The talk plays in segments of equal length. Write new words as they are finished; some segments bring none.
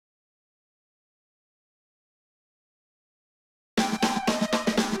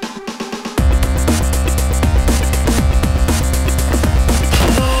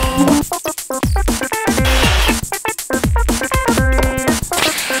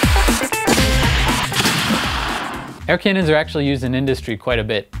Air cannons are actually used in industry quite a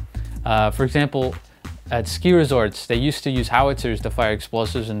bit. For example, at ski resorts, they used to use howitzers to fire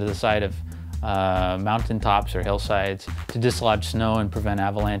explosives into the side of mountain tops or hillsides to dislodge snow and prevent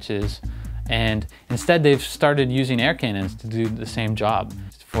avalanches. And instead, they've started using air cannons to do the same job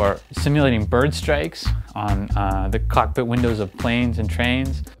for simulating bird strikes on the cockpit windows of planes and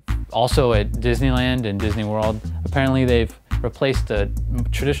trains. Also at Disneyland and Disney World, apparently they've replaced the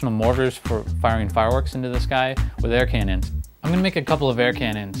traditional mortars for firing fireworks into the sky with air cannons. I'm gonna make a couple of air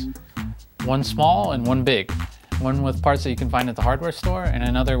cannons. One small and one big. One with parts that you can find at the hardware store and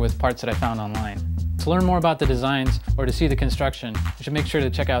another with parts that I found online. To learn more about the designs or to see the construction, you should make sure to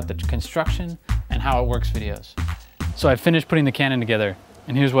check out the construction and how it works videos. So I finished putting the cannon together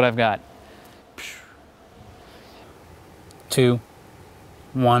and here's what I've got. 2,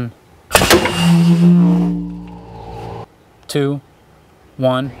 1. 2,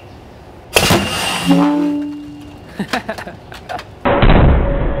 1.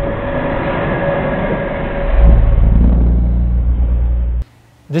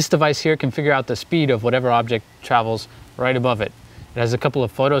 This device here can figure out the speed of whatever object travels right above it. It has a couple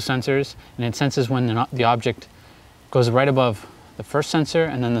of photo sensors and it senses when the object goes right above the first sensor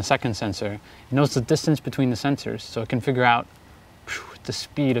and then the second sensor. It knows the distance between the sensors so it can figure out the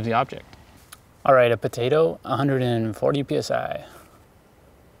speed of the object. All right, a potato, 140 psi.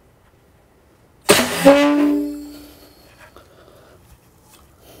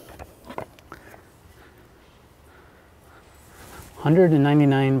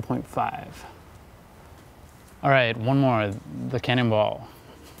 $199.5. All right, one more, the cannonball.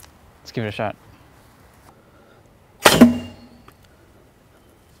 Let's give it a shot.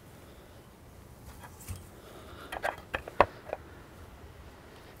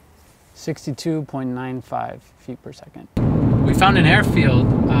 (62.95 feet per second). We found an airfield,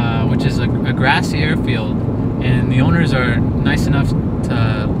 which is a grassy airfield, and the owners are nice enough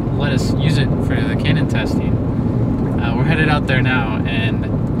to let us use it for the cannon testing. We're headed out there now, and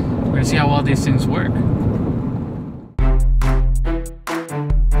we're gonna see how well these things work.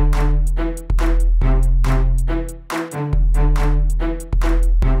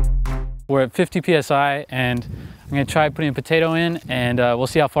 We're at 50 psi, and I'm gonna try putting a potato in, and we'll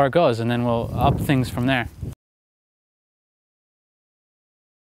see how far it goes, and then we'll up things from there.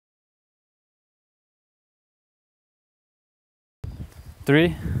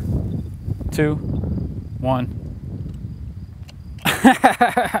 Three, 2, 1.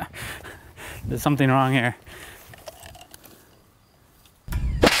 There's something wrong here.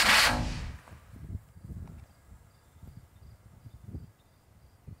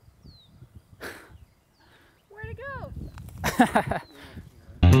 Where'd it go?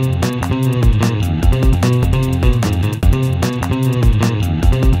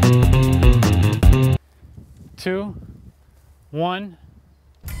 2, 1.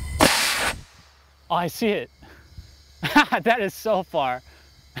 Oh, I see it. That is so far.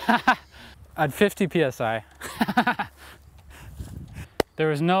 At 50 psi. There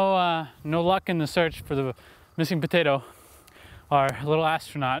was no luck in the search for the missing potato, our little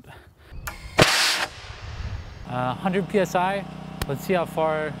astronaut. 100 psi. Let's see how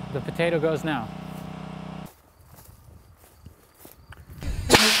far the potato goes now.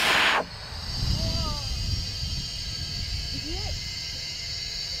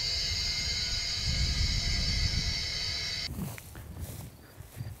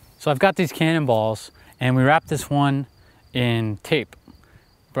 So I've got these cannonballs, and we wrapped this one in tape,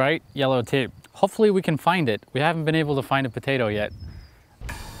 bright yellow tape. Hopefully we can find it. We haven't been able to find a potato yet.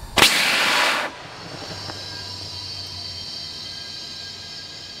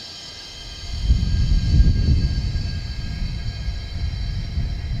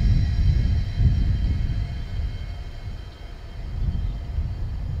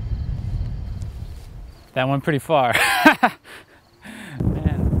 That went pretty far.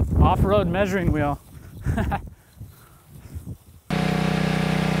 Man, off-road measuring wheel. 2,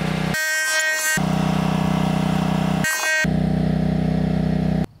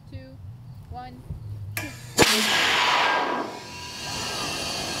 1.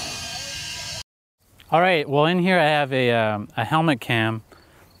 All right, well in here I have a helmet cam,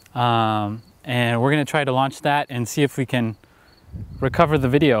 and we're gonna try to launch that and see if we can recover the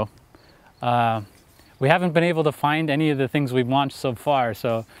video. We haven't been able to find any of the things we've launched so far,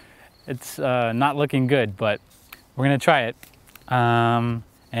 so it's not looking good, but we're gonna try it.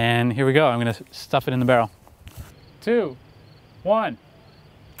 And here we go, I'm gonna stuff it in the barrel. 2, 1.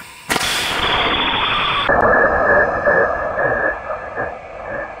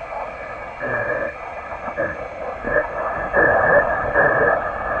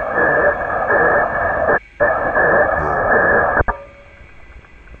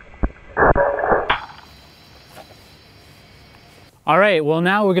 All right, well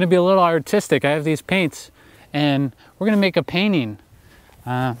now we're gonna be a little artistic. I have these paints and we're gonna make a painting.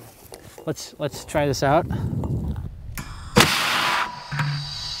 Let's try this out.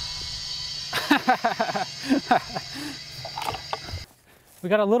 We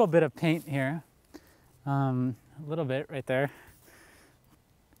got a little bit of paint here. A little bit right there.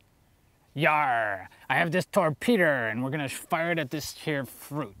 Yar! I have this torpedo and we're gonna fire it at this here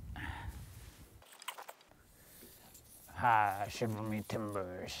fruit. Ah, shiver me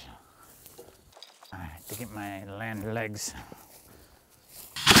timbers. To get my land legs.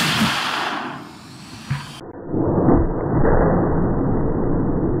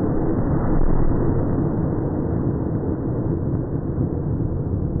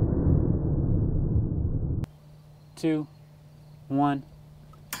 Two, one.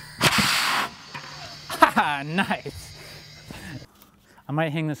 Haha, nice. I might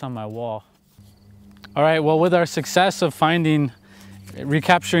hang this on my wall. All right, well, with our success of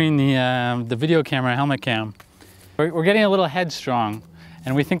recapturing the video camera helmet cam, we're getting a little headstrong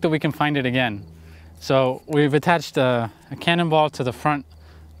and we think that we can find it again. So we've attached a cannonball to the front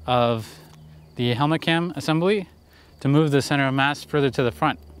of the helmet cam assembly to move the center of mass further to the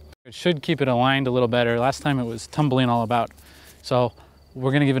front. It should keep it aligned a little better. Last time it was tumbling all about. So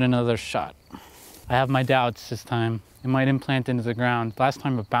we're gonna give it another shot. I have my doubts this time. It might implant into the ground. Last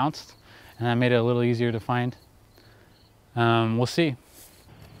time it bounced and that made it a little easier to find. We'll see.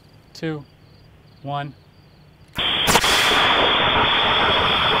 2, 1.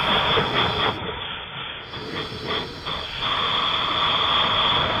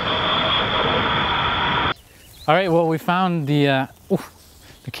 All right, well, we found the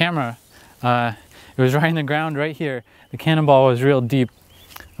camera. It was right in the ground right here. The cannonball was real deep.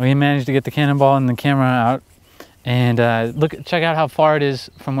 We managed to get the cannonball and the camera out. And check out how far it is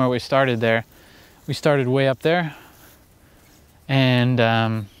from where we started there. We started way up there. And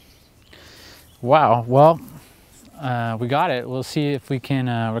wow, well, we got it. We'll see if we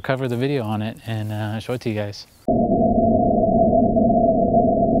can recover the video on it and show it to you guys.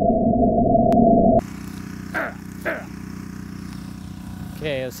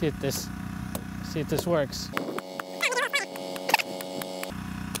 Okay, let's see if this works.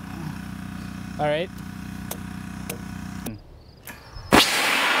 All right.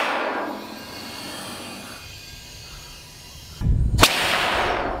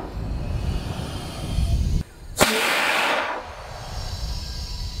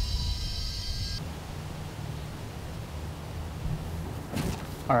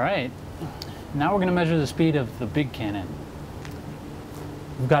 All right, now we're gonna measure the speed of the big cannon.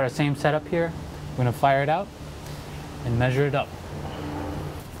 We've got our same setup here. We're gonna fire it out and measure it up.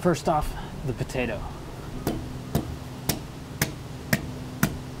 First off, the potato.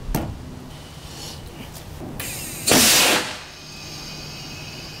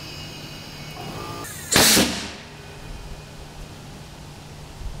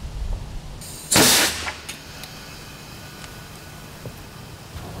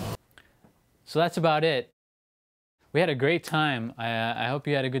 So that's about it. We had a great time. I hope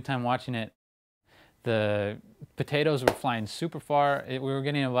you had a good time watching it. The potatoes were flying super far. We were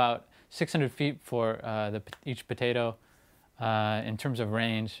getting about 600 feet for each potato in terms of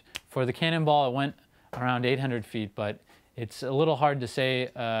range. For the cannonball, it went around 800 feet, but it's a little hard to say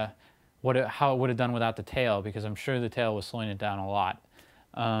how it would have done without the tail, because I'm sure the tail was slowing it down a lot.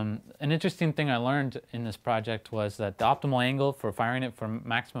 An interesting thing I learned in this project was that the optimal angle for firing it from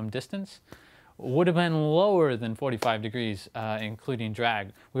maximum distance would have been lower than 45 degrees, including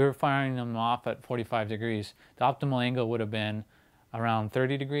drag. We were firing them off at 45 degrees. The optimal angle would have been around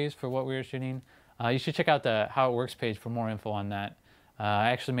 30 degrees for what we were shooting. You should check out the How It Works page for more info on that.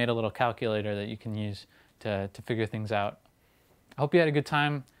 I actually made a little calculator that you can use to figure things out. I hope you had a good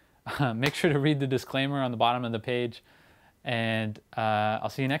time. Make sure to read the disclaimer on the bottom of the page, and I'll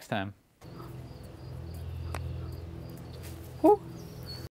see you next time.